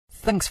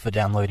Thanks for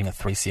downloading a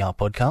 3CR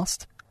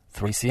podcast.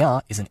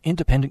 3CR is an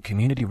independent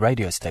community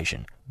radio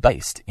station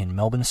based in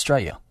Melbourne,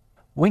 Australia.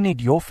 We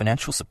need your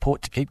financial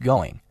support to keep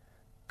going.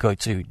 Go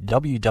to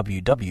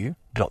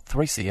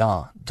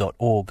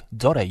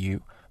www.3cr.org.au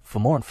for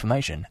more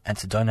information and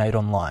to donate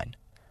online.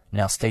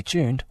 Now stay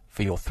tuned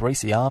for your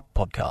 3CR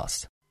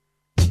podcast.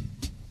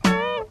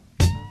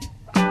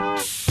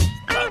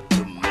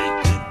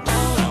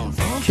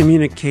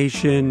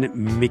 Communication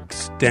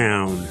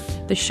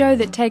Mixdown, the show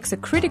that takes a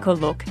critical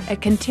look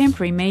at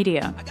contemporary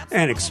media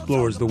and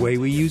explores the way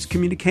we use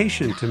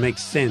communication to make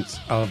sense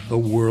of the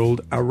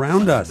world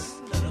around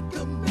us.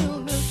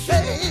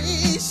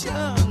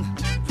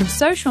 From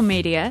social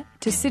media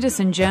to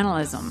citizen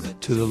journalism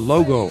to the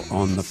logo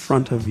on the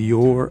front of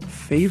your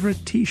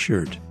favourite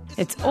T-shirt.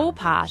 It's all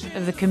part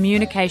of the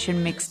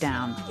Communication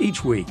Mixdown.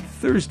 Each week,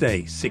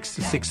 Thursday, 6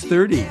 to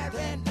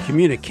 6:30.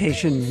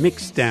 Communication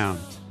Mixdown.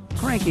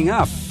 Cranking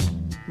up.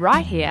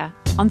 Right here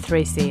on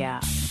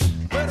 3CR.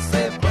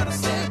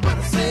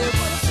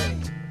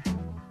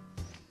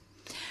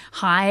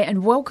 Hi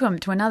and welcome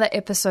to another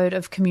episode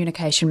of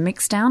Communication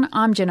Mixdown.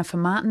 I'm Jennifer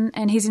Martin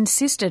and he's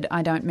insisted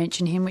I don't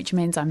mention him, which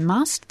means I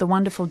must. The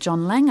wonderful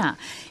John Langer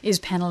is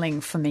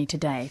panelling for me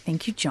today.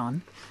 Thank you,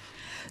 John.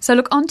 So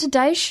look, on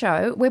today's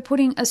show, we're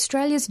putting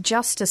Australia's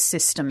justice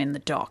system in the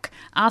dock,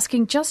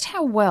 asking just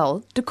how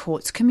well do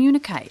courts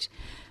communicate,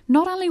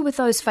 not only with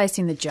those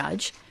facing the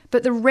judge,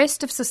 but the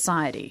rest of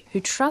society who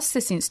trusts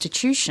this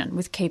institution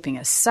with keeping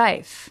us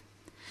safe.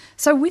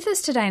 So with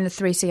us today in the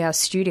 3CR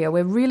studio,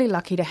 we're really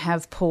lucky to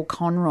have Paul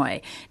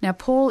Conroy. Now,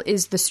 Paul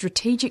is the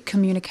Strategic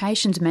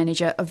Communications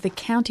Manager of the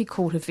County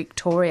Court of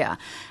Victoria,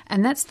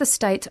 and that's the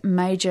state's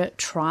major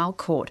trial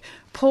court.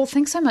 Paul,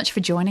 thanks so much for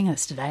joining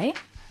us today.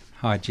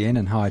 Hi, Jen,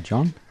 and hi,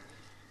 John.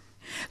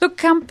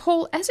 Look,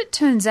 Paul, as it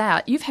turns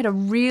out, you've had a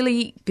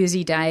really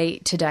busy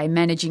day today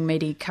managing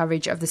media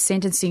coverage of the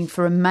sentencing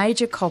for a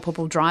major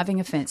culpable driving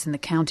offence in the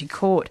county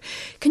court.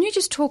 Can you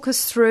just talk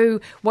us through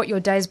what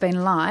your day's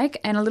been like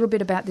and a little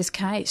bit about this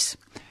case?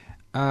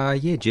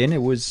 Yeah, Jen,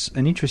 it was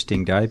an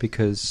interesting day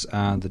because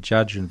the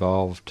judge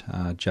involved,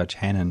 Judge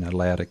Hannon,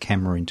 allowed a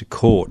camera into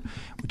court,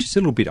 which is a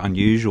little bit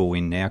unusual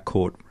in our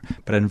court,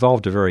 but it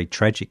involved a very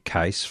tragic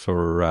case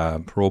for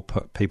all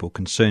people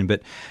concerned,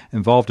 but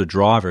involved a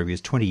driver. He was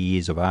 20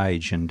 years of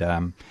age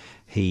and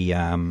he...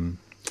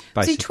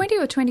 Was he 20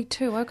 or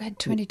 22? I had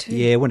 22.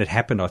 Yeah, when it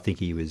happened, I think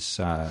he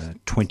was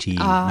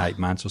 28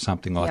 months or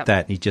something like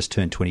that. He just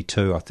turned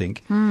 22, I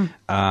think.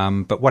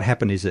 But what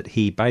happened is that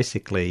he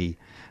basically...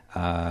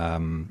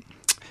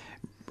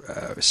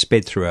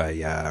 sped through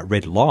a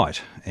red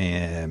light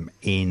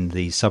in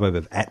the suburb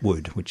of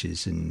Atwood, which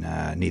is in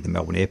near the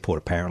Melbourne airport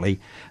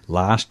apparently,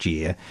 last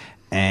year,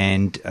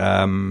 and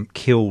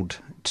killed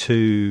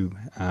two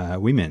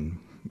women,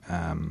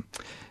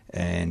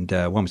 and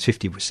one was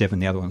 57,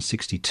 the other one was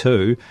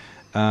 62,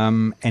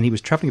 and he was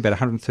travelling about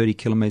 130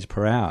 kilometres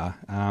per hour,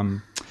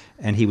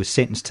 and he was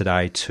sentenced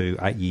today to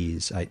 8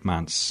 years, 8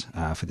 months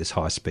for this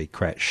high-speed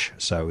crash.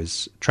 So it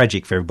was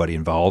tragic for everybody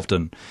involved,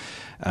 and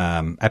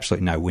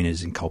absolutely no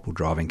winners in culpable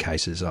driving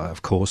cases,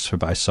 of course, for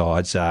both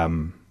sides.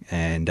 And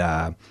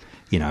not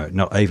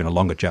even a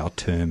longer jail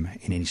term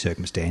in any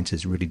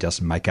circumstances really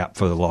doesn't make up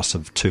for the loss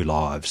of two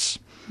lives.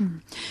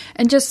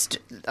 And just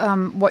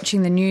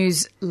watching the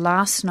news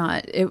last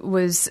night,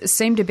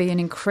 seemed to be an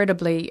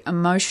incredibly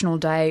emotional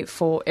day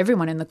for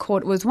everyone in the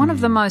court. It was one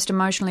of the most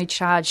emotionally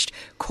charged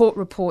court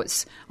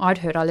reports I'd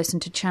heard. I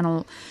listened to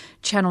Channel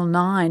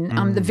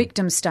 9. The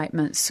victim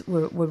statements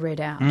were read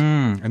out.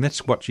 And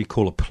that's what you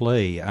call a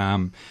plea.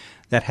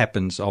 That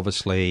happens,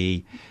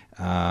 obviously,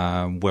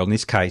 in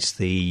this case,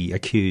 the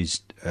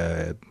accused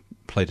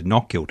pleaded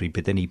not guilty,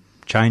 but then he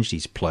changed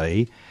his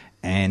plea.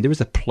 And there was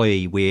a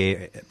plea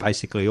where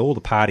basically all the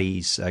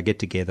parties get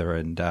together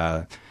and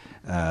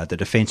the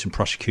defence and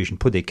prosecution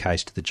put their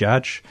case to the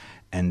judge,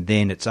 and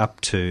then it's up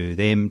to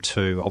them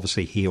to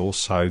obviously hear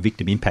also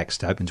victim impact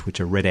statements, which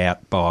are read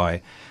out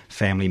by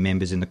family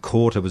members in the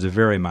court. It was a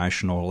very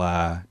emotional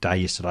day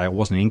yesterday. I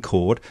wasn't in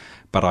court,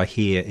 but I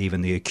hear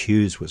even the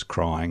accused was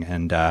crying,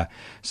 and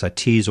so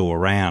tears all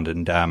around.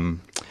 And,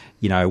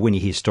 when you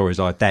hear stories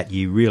like that,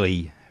 you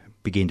really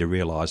begin to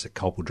realise that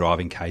culpable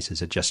driving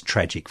cases are just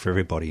tragic for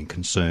everybody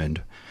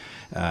concerned.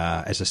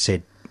 As I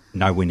said,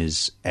 no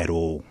winners at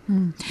all.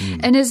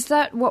 And is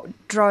that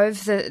what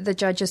drove the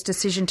judge's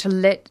decision to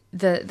let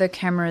the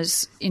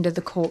cameras into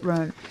the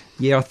courtroom?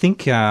 Yeah, I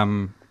think they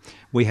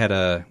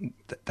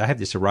have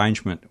this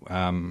arrangement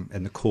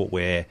in the court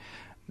where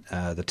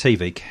the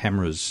TV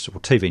cameras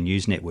or TV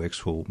news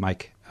networks will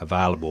make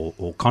available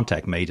or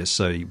contact me to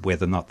see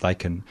whether or not they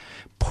can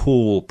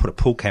put a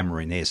pull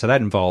camera in there. So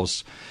that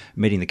involves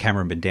meeting the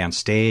cameraman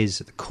downstairs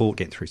at the court,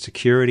 getting through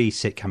security,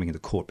 coming into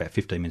the court about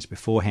 15 minutes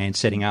beforehand,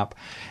 setting up.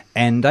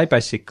 And they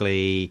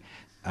basically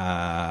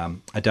are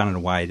done in a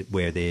way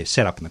where they're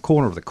set up in the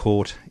corner of the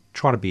court,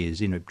 try to be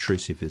as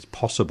inobtrusive as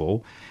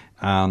possible.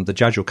 the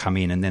judge will come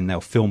in and then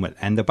they'll film it,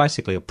 and they'll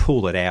basically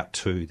pull it out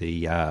to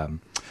the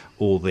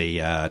all the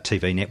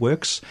TV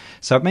networks.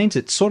 So it means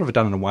it's sort of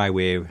done in a way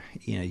where,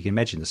 you can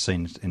imagine the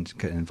scene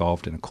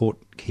involved in a court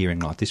hearing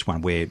like this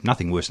one, where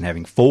nothing worse than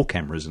having 4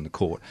 cameras in the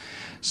court.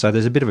 So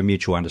there's a bit of a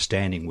mutual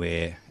understanding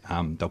where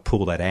they'll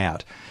pull that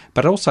out.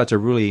 But also it's a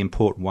really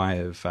important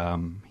way of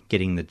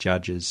getting the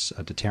judges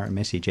a deterrent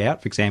message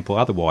out. For example,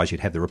 otherwise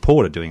you'd have the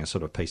reporter doing a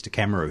sort of piece to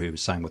camera who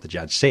was saying what the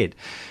judge said.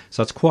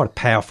 So it's quite a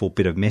powerful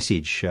bit of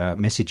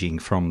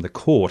messaging from the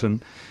court.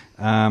 And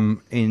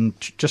in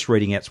just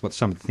reading out what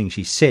some of the things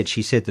she said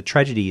the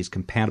tragedy is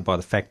compounded by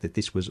the fact that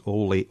this was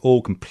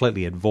all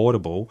completely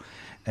avoidable.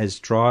 As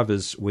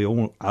drivers, we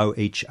all owe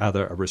each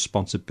other a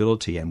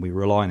responsibility, and we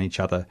rely on each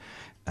other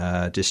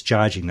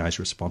discharging those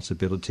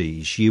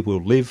responsibilities. You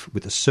will live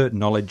with a certain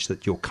knowledge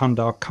that your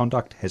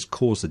conduct has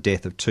caused the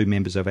death of 2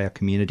 members of our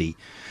community.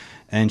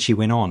 And she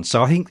went on.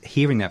 So I think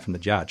hearing that from the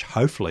judge,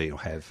 hopefully it'll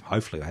have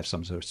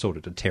some sort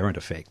of deterrent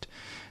effect.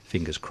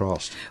 Fingers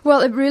crossed.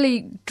 Well, it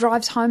really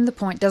drives home the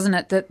point, doesn't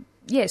it, that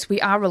yes, we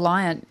are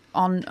reliant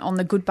on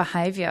the good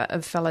behaviour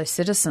of fellow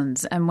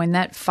citizens, and when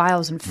that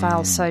fails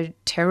so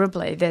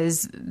terribly,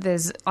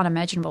 there's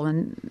unimaginable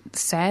and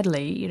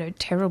sadly,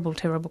 terrible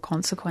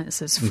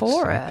consequences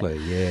for it.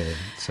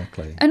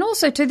 Exactly. And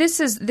also, too,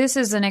 this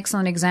is an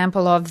excellent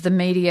example of the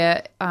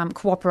media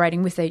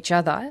cooperating with each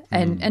other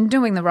and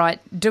doing the right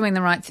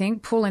thing,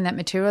 pulling that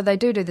material. They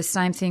do the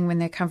same thing when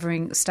they're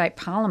covering state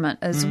parliament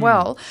as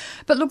well.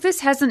 But look,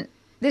 this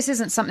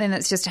isn't something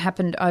that's just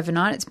happened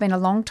overnight. It's been a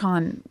long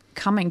time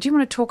coming. Do you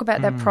want to talk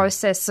about that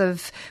process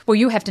of, well,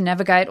 you have to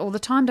navigate all the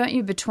time, don't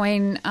you,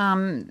 between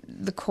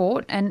the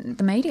court and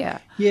the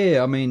media?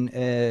 Yeah, I mean,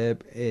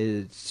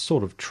 it's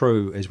sort of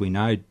true, as we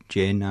know,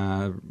 Jen.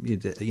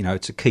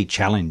 It's a key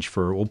challenge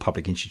for all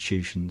public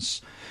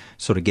institutions,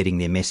 sort of getting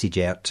their message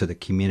out to the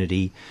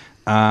community.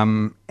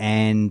 And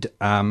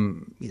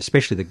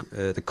especially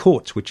the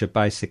courts, which are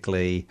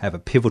basically have a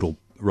pivotal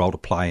role to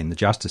play in the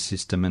justice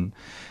system,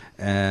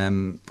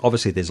 and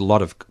obviously there's a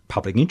lot of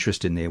public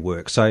interest in their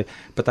work.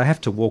 But they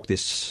have to walk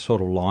this sort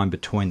of line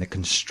between the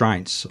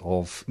constraints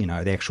of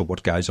the actual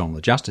what goes on in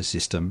the justice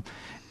system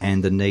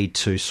and the need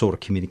to sort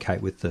of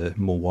communicate with the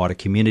more wider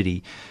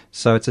community.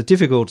 So it's a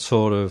difficult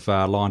sort of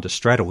line to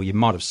straddle. You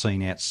might have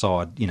seen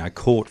outside,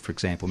 court, for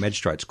example,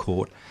 magistrates'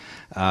 court,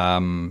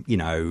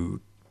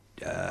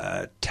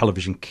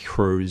 television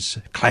crews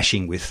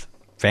clashing with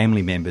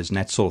family members and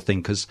that sort of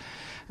thing, because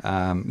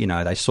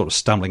they sort of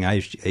stumbling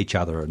each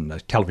other, and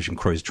the television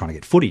crews trying to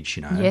get footage,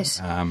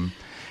 Yes.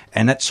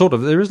 And that sort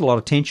of, there is a lot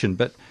of tension,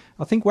 but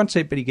I think once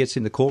everybody gets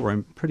in the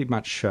courtroom, pretty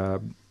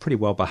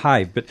well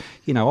behaved. But,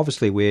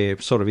 obviously we're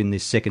sort of in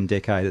this second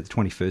decade of the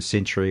 21st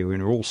century, and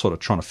we're all sort of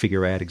trying to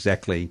figure out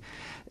exactly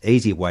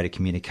easier way to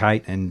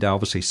communicate, and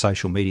obviously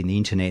social media and the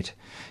internet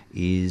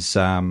is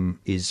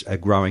a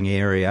growing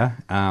area,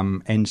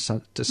 and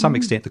so, to some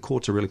extent the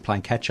courts are really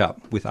playing catch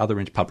up with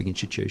other public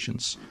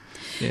institutions.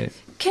 Yeah.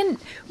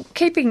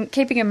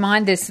 Keeping in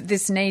mind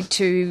this need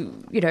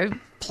to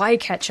play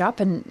catch up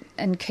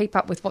and keep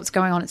up with what's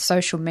going on at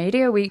social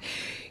media,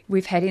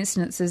 we've had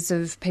instances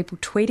of people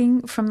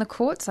tweeting from the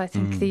courts. I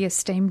think the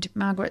esteemed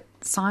Margaret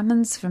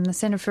Simons from the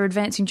Centre for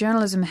Advancing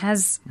Journalism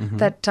has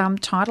that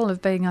title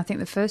of being, I think,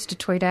 the first to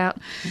tweet out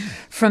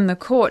from the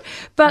court.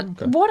 But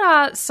what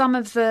are some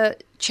of the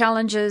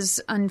challenges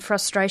and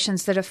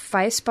frustrations that are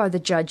faced by the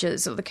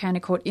judges of the county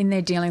court in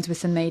their dealings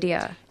with the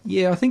media?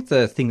 Yeah, I think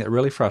the thing that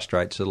really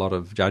frustrates a lot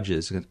of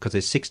judges, because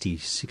there's 60,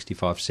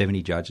 65,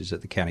 70 judges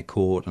at the county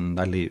court, and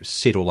they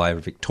sit all over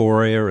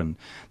Victoria, and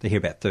they hear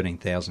about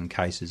 13,000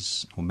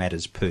 cases or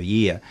matters per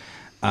year.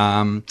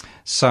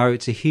 So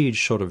it's a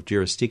huge sort of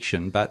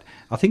jurisdiction. But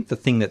I think the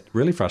thing that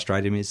really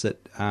frustrated me is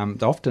that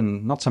they're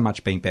often not so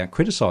much being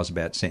criticised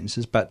about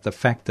sentences, but the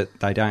fact that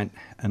they are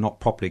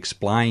not properly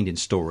explained in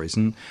stories.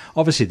 And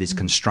obviously there's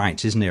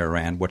constraints, isn't there,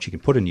 around what you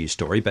can put in a news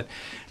story. But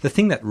the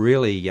thing that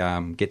really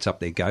gets up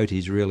their goat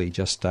is really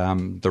just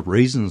the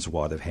reasons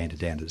why they've handed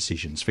down the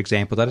decisions. For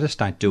example, they just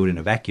don't do it in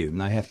a vacuum.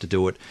 They have to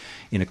do it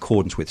in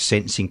accordance with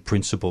sentencing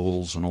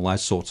principles and all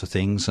those sorts of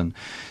things, and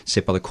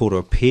set by the Court of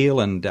Appeal.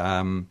 And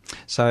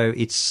so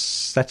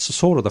that's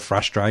sort of the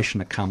frustration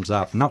that comes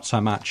up, not so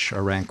much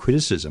around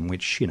criticism,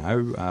 which,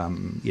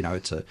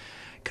 it's a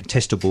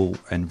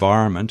contestable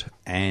environment,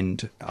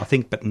 and I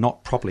think, but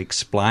not properly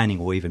explaining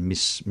or even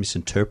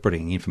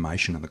misinterpreting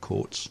information in the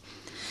courts.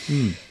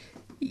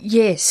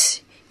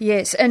 Yes,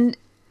 and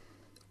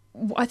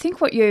I think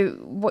what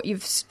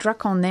you've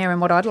struck on there, and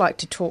what I'd like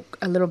to talk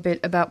a little bit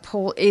about,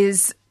 Paul,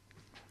 is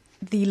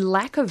the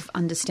lack of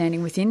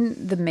understanding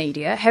within the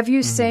media. Have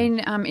you seen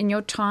in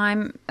your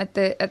time at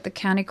the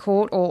county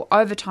court, or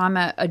over time,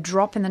 a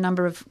drop in the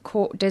number of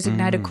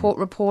designated court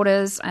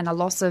reporters and a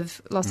loss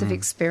of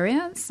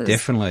experience?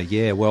 Definitely,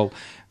 yeah. Well,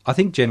 I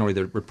think generally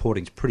the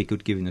reporting's pretty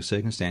good given the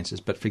circumstances.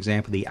 But for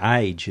example, the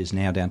Age is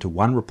now down to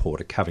one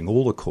reporter covering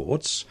all the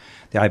courts.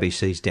 The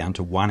ABC's down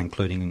to one,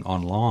 including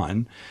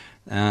online.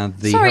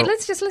 Sorry,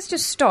 let's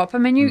just stop. I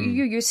mean, you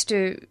used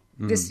to.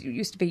 This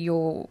used to be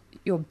your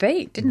your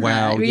beat, didn't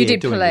Well, they? You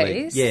did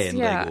police.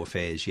 Legal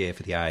affairs,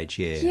 for the Age,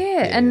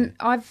 Yeah, and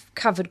I've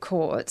covered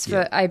courts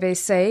for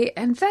ABC,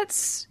 and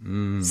that's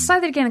say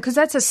that again, because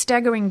that's a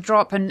staggering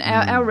drop, and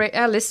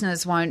our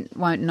listeners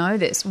won't know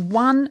this.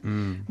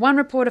 One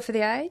reporter for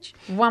the Age,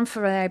 one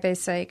for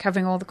ABC,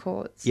 covering all the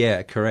courts.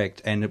 Yeah,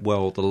 correct. And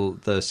well,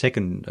 the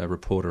second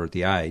reporter at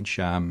the Age,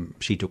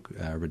 she took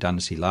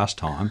redundancy last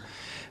time.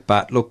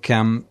 But look,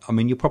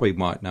 you probably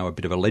might know a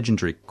bit of a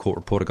legendary court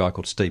reporter guy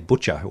called Steve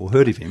Butcher, or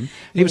heard of him.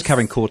 He was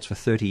covering courts for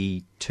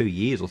 32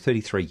 years or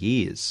 33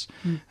 years.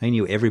 He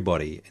knew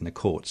everybody in the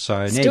courts.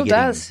 So now Still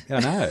does.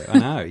 I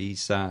know.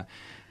 He's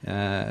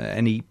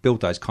and he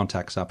built those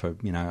contacts up,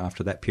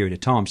 after that period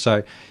of time.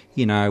 So,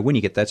 when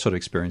you get that sort of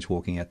experience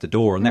walking out the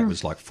door, and that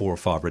was like 4 or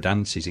 5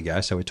 redundancies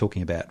ago. So we're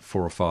talking about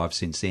 4 or 5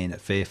 since then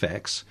at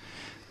Fairfax.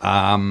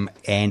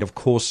 And of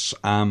course,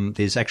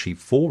 there's actually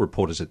 4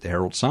 reporters at the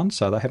Herald Sun,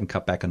 so they haven't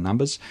cut back on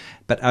numbers.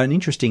 But an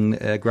interesting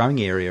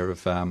growing area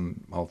of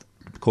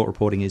court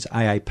reporting is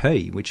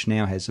AAP, which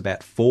now has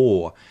about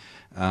 4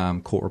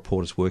 court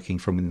reporters working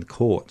from in the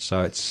court.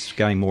 So it's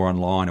going more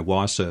online, a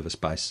wire service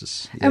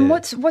basis. Yeah. And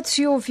what's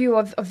your view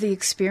of the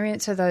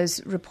experience of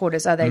those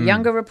reporters? Are they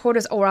younger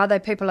reporters, or are they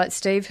people like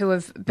Steve who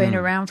have been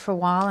around for a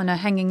while and are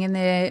hanging in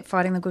there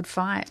fighting the good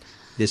fight?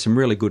 There's some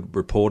really good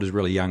reporters,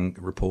 really young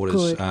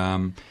reporters.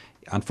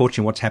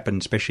 Unfortunately, what's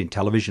happened, especially in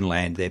television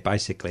land, they're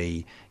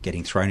basically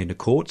getting thrown into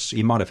courts.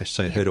 You might have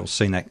heard or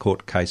seen that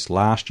court case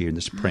last year in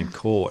the Supreme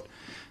Court,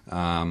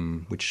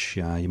 which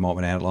you might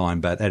want to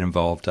outline, but that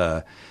involved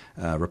a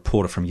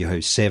reporter from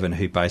Yahoo 7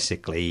 who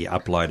basically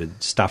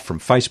uploaded stuff from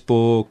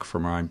Facebook,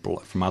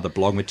 from other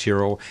blog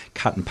material,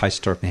 cut and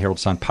pasted it from the Herald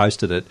Sun,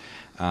 posted it,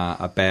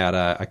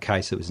 about a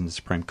case that was in the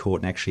Supreme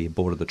Court and actually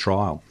aborted the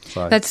trial.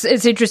 So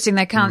it's interesting.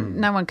 They can't.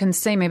 No one can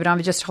see me, but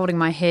I'm just holding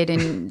my head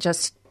in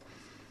just.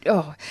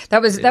 Oh,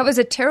 that was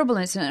a terrible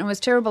incident. It was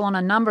terrible on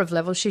a number of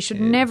levels. She should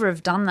never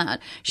have done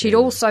that. She'd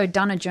also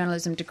done a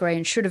journalism degree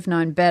and should have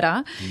known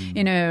better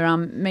in her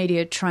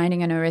media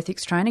training and her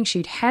ethics training.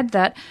 She'd had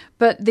that,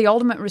 but the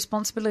ultimate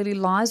responsibility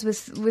lies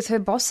with her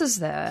bosses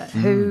there,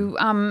 who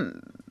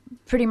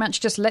pretty much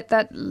just let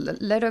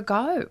her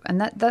go,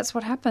 and that's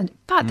what happened.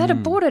 But that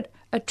aborted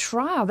a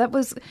trial. That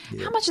was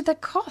how much did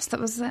that cost? That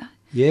was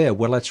yeah.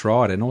 Well, that's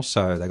right, and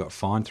also they got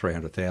fined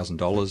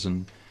 $300,000,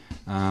 and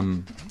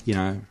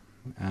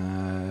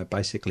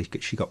basically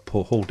she got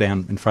hauled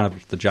down in front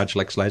of the judge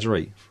Lex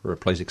Lasry for a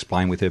please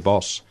explain with her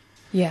boss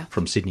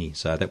from Sydney.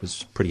 So that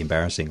was pretty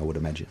embarrassing, I would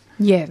imagine.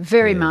 Yeah,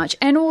 very much.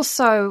 And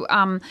also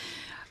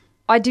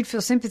I did feel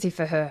sympathy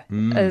for her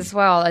as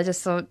well. I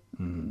just thought,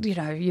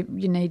 you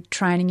need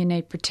training, you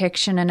need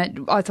protection,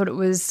 and I thought it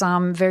was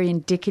very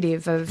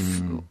indicative of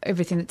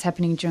everything that's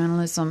happening in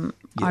journalism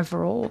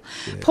overall.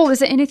 Yeah. Paul, is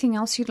there anything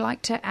else you'd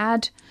like to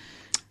add?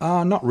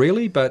 Not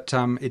really, but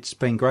it's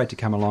been great to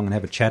come along and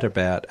have a chat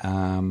about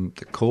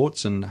the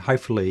courts, and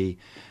hopefully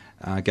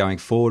going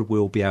forward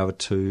we'll be able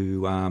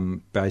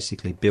to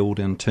basically build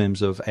in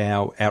terms of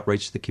our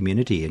outreach to the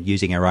community and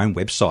using our own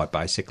website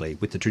basically.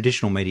 With the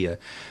traditional media,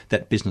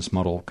 that business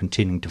model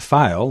continuing to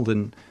fail,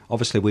 then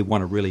obviously we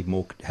want to really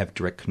more have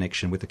direct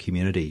connection with the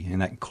community,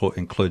 and that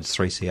includes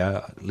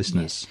 3CR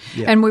listeners. Yes.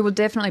 Yeah. And we will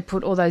definitely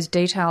put all those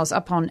details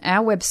up on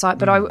our website,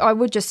 but I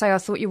would just say I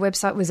thought your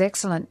website was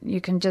excellent.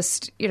 You can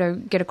just,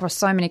 get across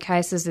so many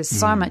cases. There's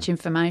so much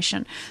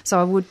information. So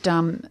I would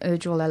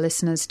urge all our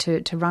listeners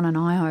to run an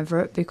eye over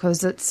it,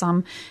 because it's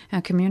our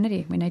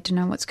community. We need to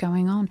know what's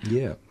going on.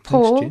 Yeah.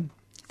 Paul, thanks, Jen.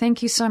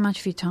 Thank you so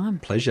much for your time.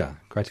 Pleasure.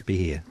 Great to be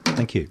here.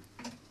 Thank you.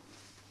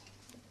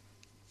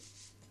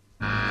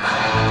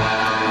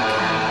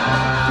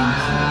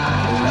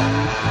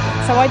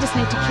 So I just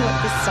need to cue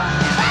up this song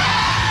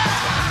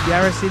now.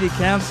 Yarra City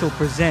Council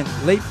present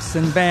Leaps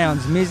and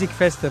Bounds Music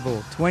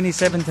Festival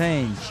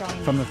 2017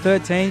 from the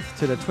 13th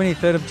to the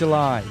 23rd of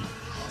July.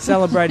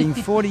 Celebrating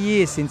 40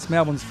 years since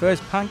Melbourne's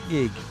first punk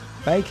gig,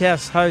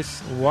 Bakehouse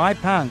hosts Why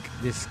Punk,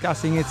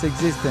 discussing its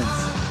existence.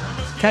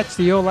 Catch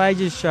the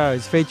all-ages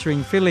shows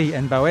featuring Philly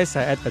and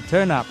Boessa at the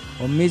Turn Up,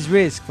 or Ms.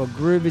 Risk for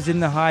Groovers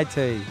in the High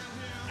Tea.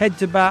 Head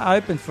to Bar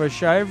Open for a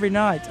show every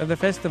night of the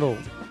festival,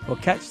 or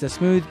catch the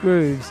smooth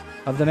grooves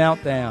of the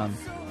Meltdown.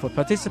 For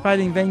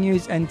participating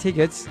venues and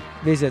tickets,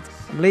 visit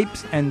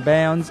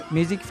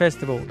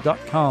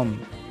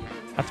leapsandboundsmusicfestival.com.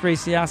 A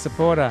 3CR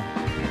supporter.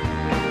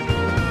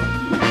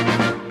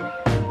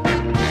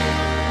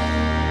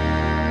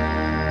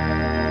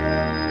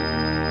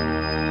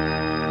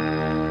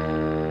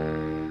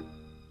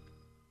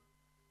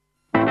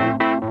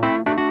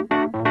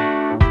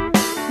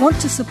 Want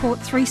to support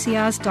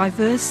 3CR's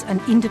diverse and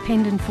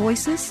independent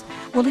voices?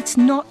 Well, it's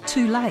not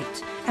too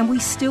late, and we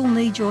still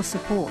need your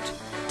support.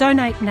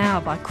 Donate now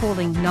by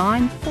calling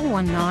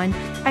 9419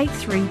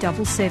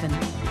 8377,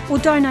 or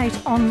donate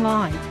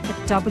online at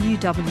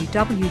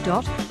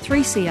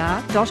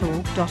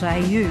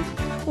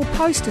www.3cr.org.au, or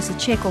post us a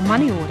cheque or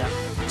money order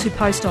to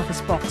Post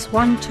Office Box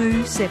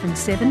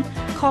 1277,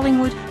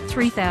 Collingwood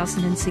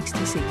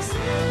 3066.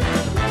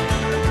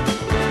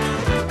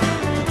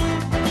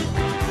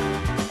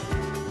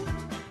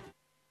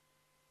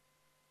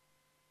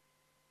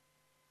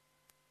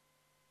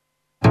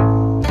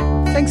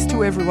 Thanks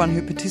to everyone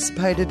who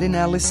participated in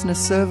our listener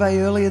survey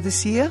earlier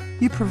this year.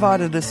 You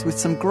provided us with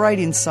some great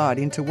insight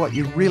into what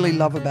you really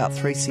love about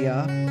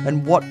 3CR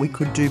and what we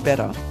could do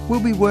better. We'll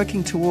be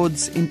working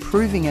towards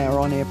improving our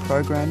on-air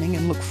programming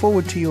and look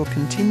forward to your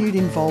continued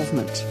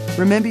involvement.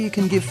 Remember, you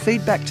can give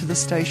feedback to the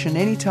station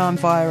anytime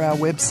via our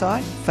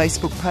website,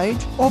 Facebook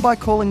page, or by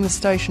calling the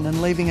station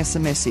and leaving us a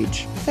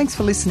message. Thanks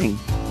for listening.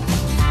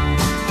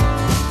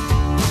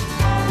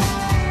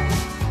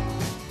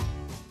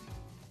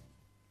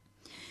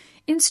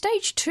 In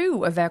stage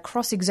 2 of our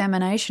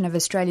cross-examination of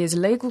Australia's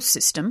legal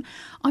system,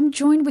 I'm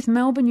joined with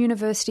Melbourne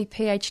University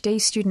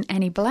PhD student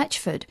Annie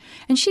Blatchford,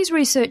 and she's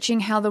researching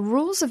how the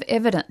rules of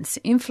evidence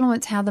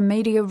influence how the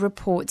media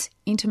reports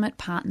intimate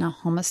partner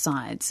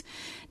homicides.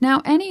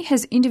 Now, Annie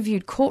has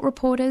interviewed court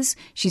reporters,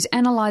 she's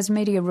analysed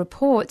media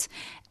reports,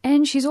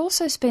 and she's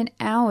also spent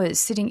hours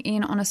sitting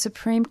in on a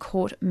Supreme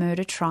Court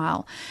murder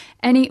trial.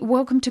 Annie,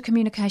 welcome to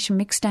Communication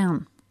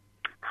Mixdown.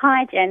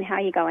 Hi, Jen. How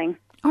are you going?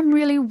 I'm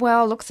really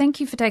well. Look, thank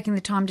you for taking the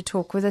time to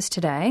talk with us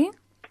today.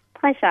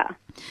 Pleasure.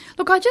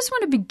 Look, I just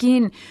want to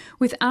begin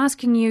with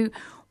asking you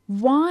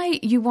why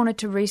you wanted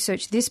to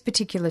research this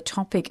particular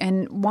topic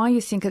and why you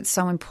think it's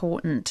so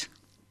important.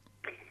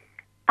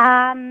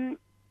 That's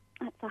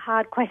a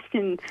hard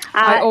question.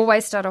 I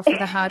always start off with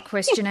a hard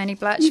question, Annie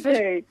Blatchford. You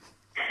do.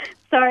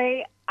 So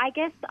I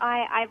guess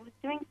I was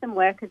doing some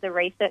work as a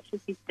research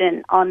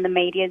assistant on the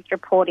media's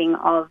reporting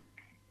of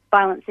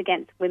violence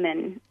against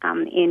women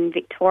in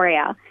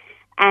Victoria.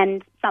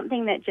 And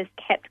something that just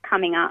kept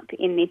coming up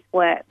in this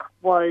work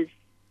was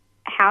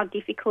how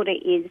difficult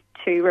it is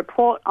to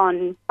report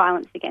on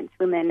violence against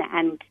women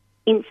and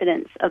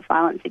incidents of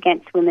violence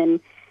against women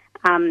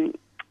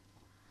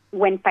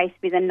when faced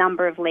with a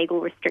number of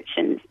legal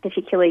restrictions,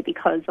 particularly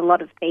because a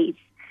lot of these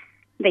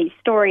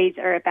stories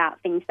are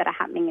about things that are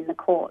happening in the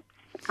courts.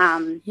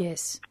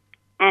 Yes.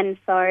 And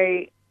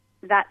so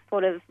that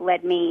sort of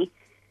led me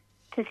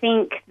to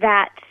think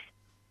that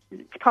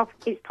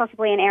it's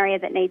possibly an area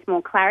that needs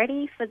more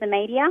clarity for the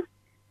media,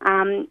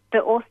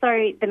 but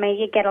also the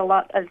media get a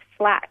lot of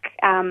slack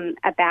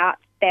about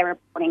their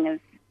reporting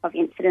of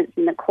incidents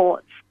in the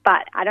courts,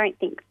 but I don't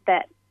think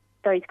that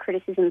those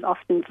criticisms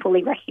often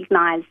fully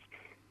recognise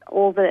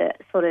all the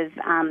sort of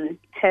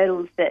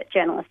hurdles that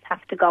journalists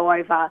have to go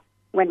over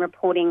when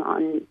reporting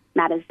on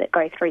matters that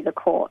go through the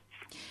courts.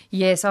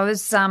 Yes, I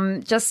was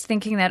just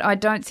thinking that I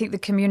don't think the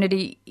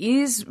community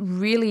is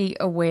really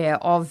aware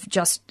of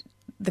just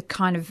the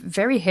kind of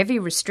very heavy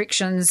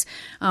restrictions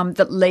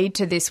that lead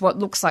to this, what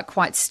looks like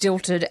quite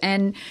stilted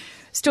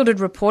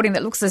reporting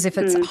that looks as if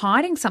it's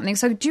hiding something.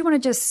 So do you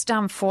want to just,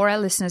 for our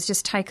listeners,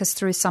 just take us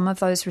through some of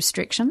those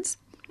restrictions?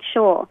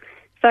 Sure.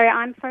 So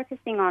I'm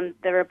focusing on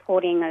the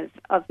reporting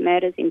of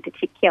murders in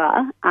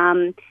particular.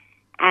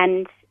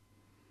 And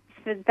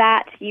for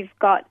that, you've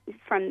got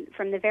from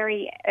the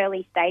very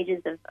early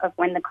stages of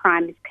when the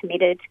crime is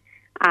committed,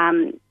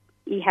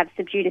 you have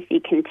sub judice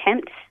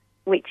contempt,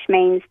 which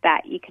means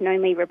that you can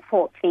only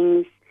report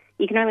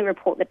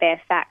the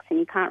bare facts and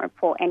you can't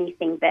report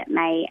anything that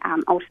may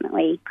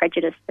ultimately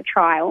prejudice the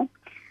trial.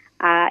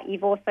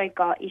 You've also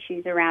got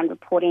issues around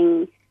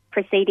reporting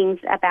proceedings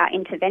about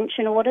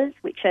intervention orders,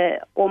 which are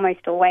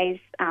almost always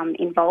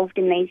involved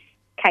in these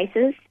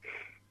cases.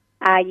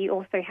 You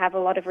also have a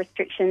lot of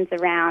restrictions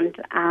around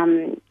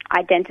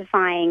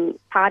identifying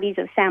parties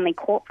of family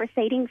court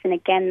proceedings, and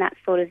again, that's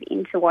sort of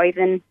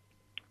interwoven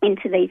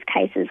into these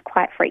cases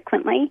quite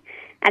frequently.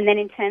 And then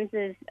in terms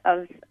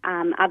of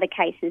other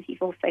cases,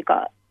 you've also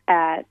got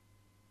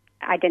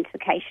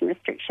identification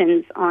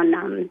restrictions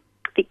on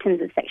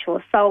victims of sexual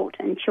assault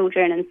and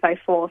children and so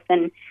forth,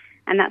 and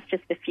that's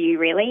just a few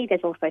really.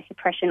 There's also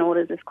suppression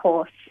orders, of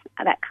course,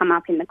 that come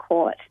up in the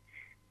court.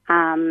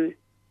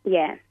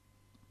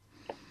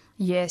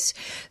 Yes.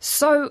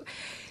 So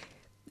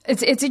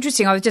it's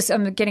interesting. I'm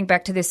getting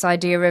back to this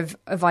idea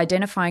of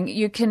identifying.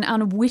 You can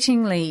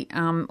unwittingly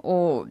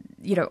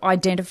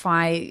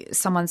identify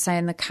someone, say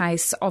in the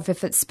case of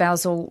if it's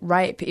spousal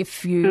rape,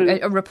 if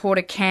a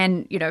reporter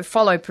can,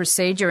 follow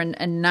procedure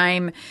and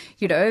name,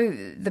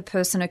 the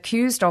person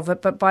accused of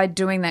it, but by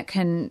doing that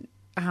can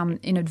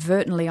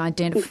inadvertently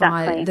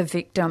identify the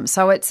victim.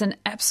 So it's an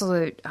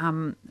absolute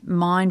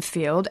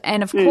minefield.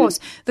 And of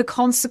course, the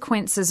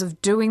consequences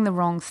of doing the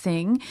wrong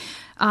thing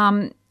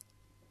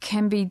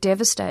can be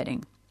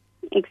devastating.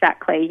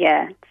 Exactly,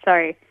 yeah.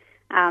 So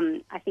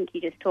I think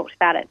you just talked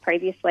about it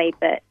previously,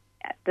 but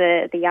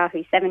the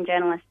Yahoo 7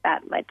 journalist,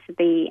 that led to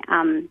the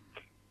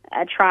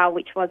a trial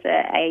which was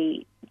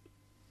a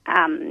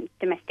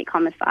domestic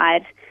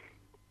homicide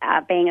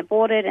being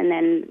aborted and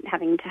then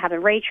having to have a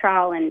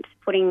retrial, and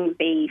putting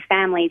the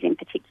families in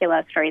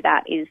particular through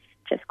that is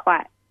just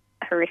quite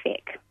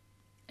horrific.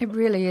 It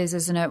really is,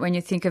 isn't it, when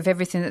you think of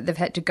everything that they've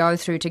had to go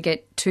through to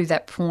get to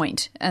that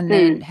point and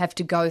then have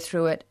to go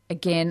through it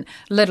again,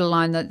 let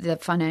alone the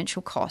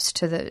financial cost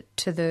to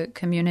the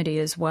community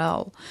as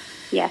well.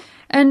 Yeah.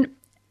 And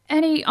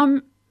Annie,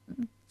 I'm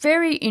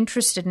very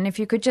interested, and if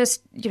you could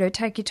just,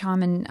 take your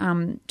time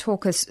and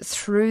talk us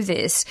through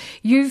this.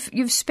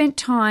 You've spent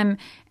time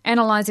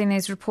analysing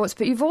these reports,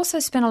 but you've also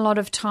spent a lot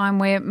of time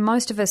where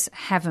most of us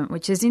haven't,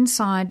 which is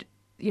inside,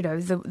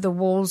 the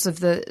walls of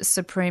the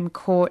Supreme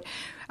Court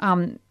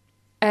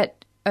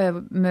at a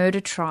murder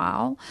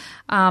trial.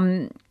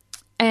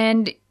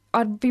 And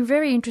I'd be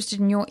very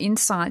interested in your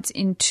insights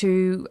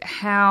into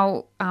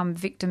how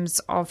victims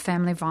of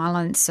family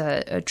violence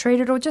are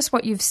treated, or just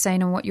what you've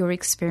seen and what your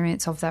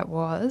experience of that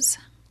was.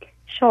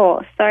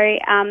 Sure. So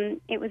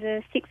it was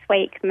a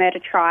 6-week murder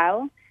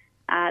trial.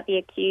 The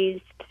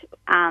accused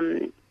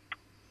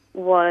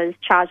was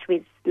charged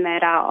with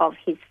murder of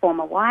his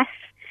former wife.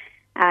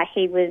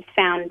 He was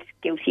found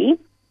guilty.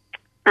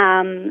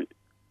 In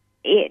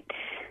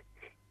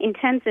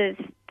terms of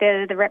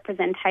the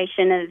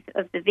representation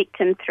of the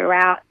victim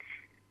throughout,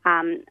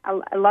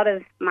 a lot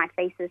of my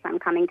thesis I'm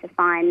coming to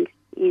find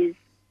is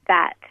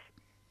that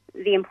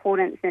the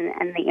importance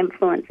and the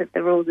influence of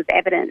the rules of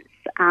evidence,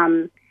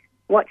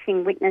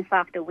 watching witness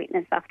after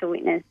witness after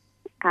witness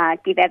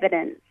give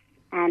evidence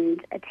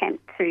and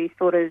attempt to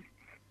sort of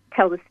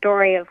tell the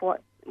story of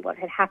what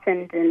had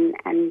happened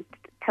and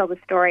tell the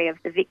story of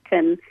the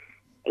victim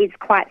is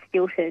quite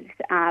stilted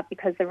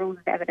because the rules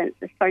of evidence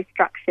are so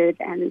structured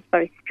and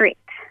so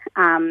strict.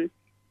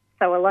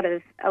 So a lot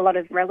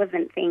of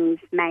relevant things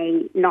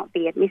may not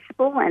be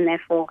admissible and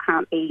therefore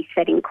can't be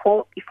said in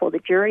court before the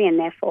jury and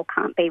therefore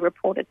can't be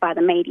reported by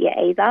the media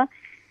either.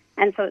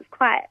 And so it's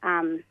quite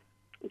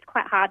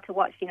hard to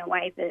watch in a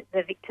way that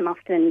the victim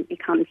often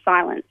becomes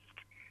silenced,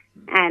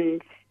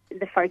 and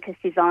the focus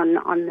is on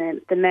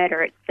the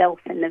murder itself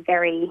and the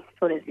very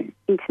sort of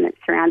intimate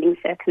surrounding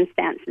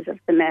circumstances of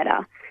the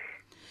murder.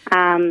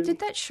 Did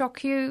that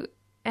shock you,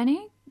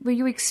 Annie? Were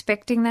you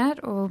expecting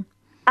that, or?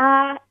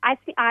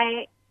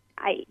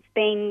 It's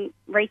been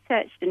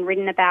researched and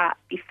written about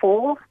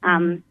before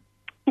in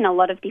a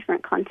lot of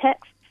different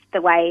contexts,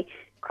 the way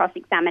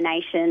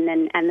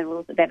cross-examination and the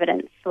rules of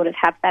evidence sort of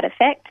have that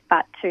effect.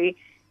 But to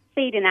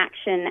see it in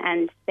action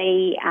and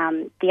see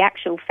the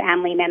actual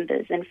family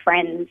members and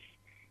friends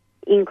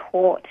in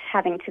court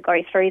having to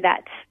go through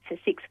that for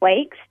 6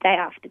 weeks, day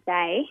after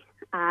day,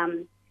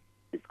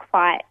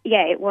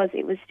 it was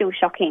still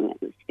shocking.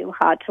 It was still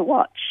hard to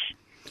watch.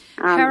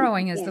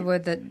 Harrowing is the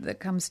word that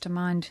comes to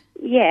mind.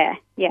 Yeah.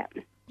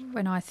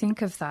 When I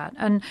think of that.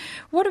 And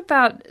what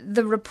about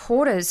the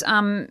reporters?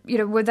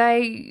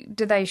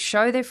 Did they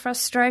show their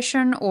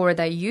frustration, or are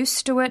they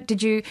used to it?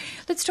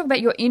 Let's talk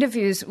about your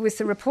interviews with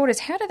the reporters.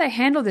 How do they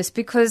handle this?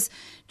 Because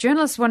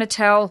journalists want to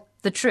tell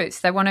the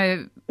truth. They want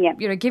to,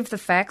 give the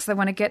facts. They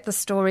want to get the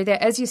story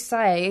there. As you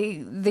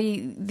say,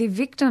 the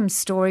victim's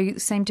story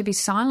seemed to be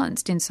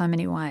silenced in so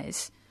many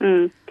ways.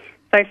 So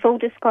full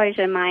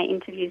disclosure, my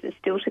interviews are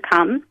still to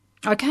come.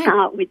 Okay.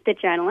 With the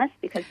journalists,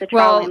 because the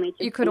trial only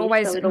just you could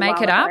always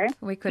make it up.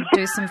 We could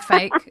do some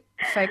fake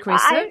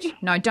research.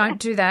 No, don't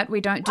do that.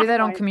 We don't do that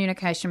on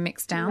Communication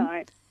Mixdown.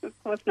 No,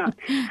 of course not.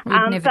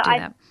 We'd never do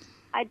that.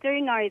 I do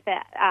know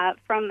that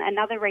from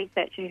another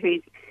researcher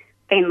who's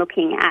been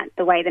looking at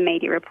the way the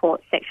media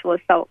reports sexual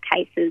assault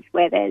cases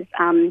where there's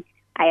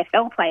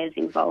AFL players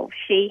involved.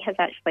 She has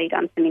actually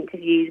done some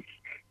interviews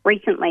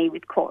recently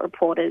with court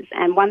reporters,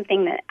 and one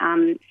thing that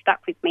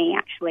stuck with me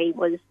actually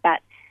was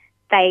that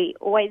they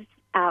always,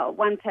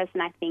 one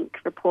person I think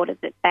reported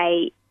that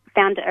they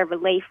found it a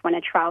relief when a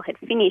trial had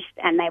finished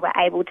and they were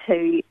able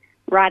to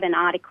write an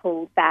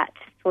article that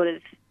sort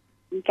of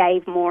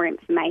gave more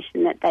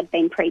information that they'd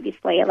been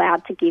previously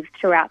allowed to give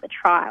throughout the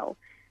trial.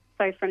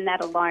 So from that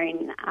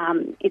alone,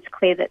 it's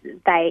clear that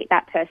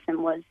that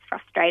person was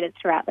frustrated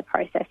throughout the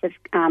process of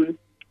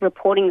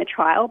reporting the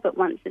trial, but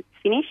once it's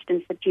finished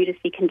and sub judice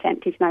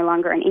contempt is no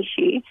longer an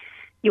issue,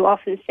 you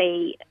often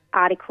see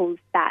articles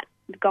that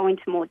go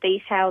into more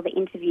detail, that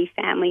interview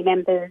family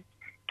members,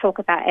 talk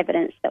about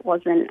evidence that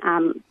wasn't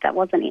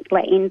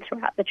let in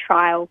throughout the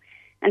trial.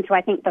 And so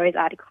I think those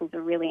articles are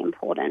really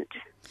important.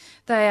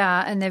 They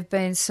are, and there have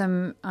been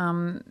some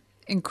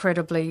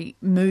incredibly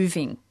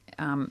moving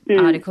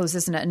articles,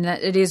 isn't it? And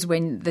it is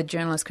when the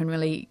journalist can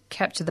really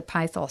capture the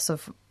pathos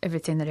of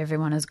everything that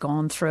everyone has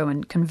gone through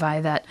and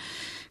convey that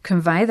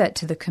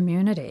to the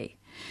community.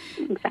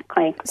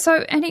 Exactly.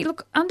 So, Annie,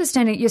 look,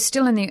 understanding you're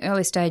still in the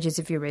early stages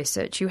of your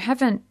research. You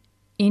haven't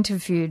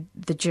interviewed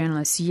the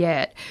journalists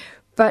yet,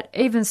 but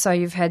even so,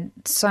 you've had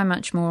so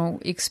much more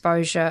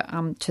exposure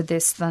to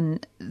this than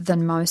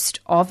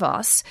most of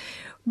us.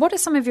 What are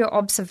some of your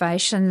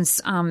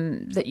observations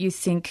that you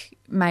think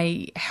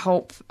may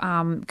help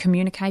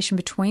communication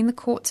between the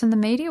courts and the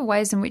media,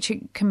 ways in which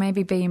it can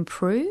maybe be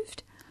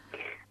improved?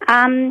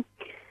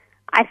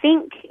 I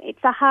think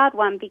it's a hard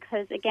one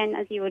because, again,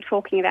 as you were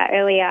talking about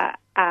earlier,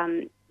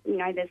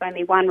 there's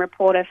only one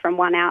reporter from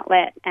one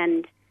outlet,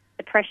 and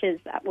the pressures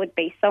would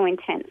be so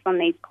intense on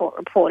these court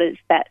reporters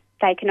that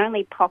they can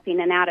only pop in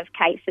and out of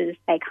cases.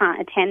 They can't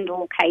attend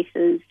all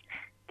cases.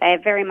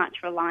 They're very much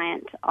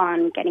reliant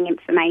on getting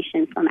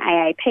information from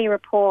AAP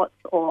reports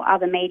or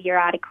other media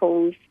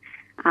articles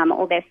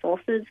or their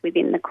sources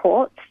within the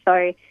courts.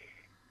 So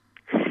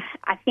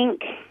I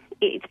think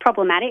it's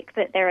problematic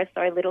that there are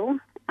so little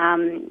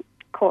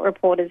court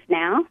reporters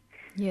now.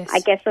 Yes. I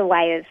guess a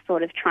way of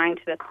sort of trying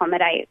to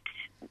accommodate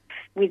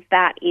with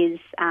that is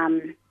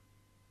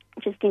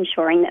just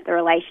ensuring that the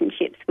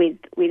relationships with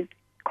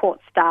court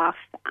staff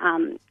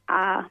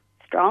are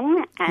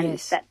strong, and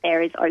that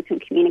there is open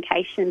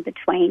communication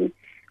between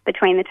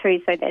the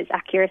two, so there's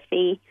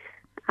accuracy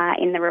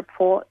in the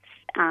reports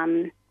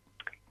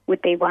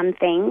would be one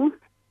thing.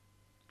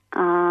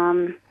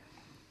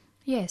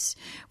 Yes.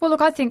 Well,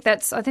 look, I think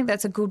that's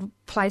a good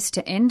place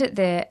to end it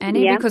there,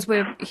 Annie, because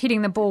we're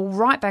hitting the ball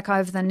right back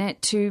over the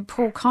net to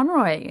Paul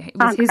Conroy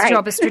with his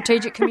job as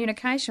strategic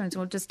communications.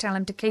 We'll just tell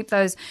him to keep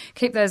those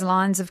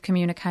lines of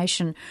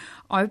communication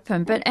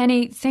open. But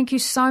Annie, thank you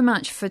so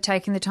much for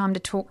taking the time to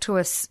talk to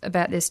us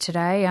about this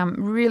today.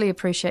 Really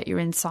appreciate your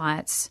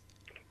insights.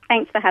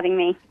 Thanks for having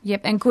me.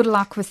 Yep, and good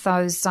luck with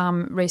those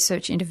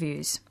research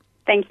interviews.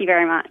 Thank you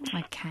very much.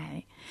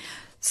 Okay.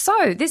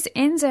 So this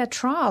ends our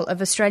trial of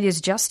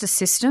Australia's justice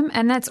system,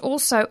 and that's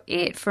also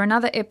it for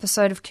another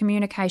episode of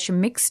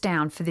Communication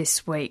Mixdown for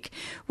this week.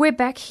 We're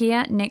back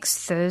here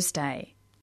next Thursday.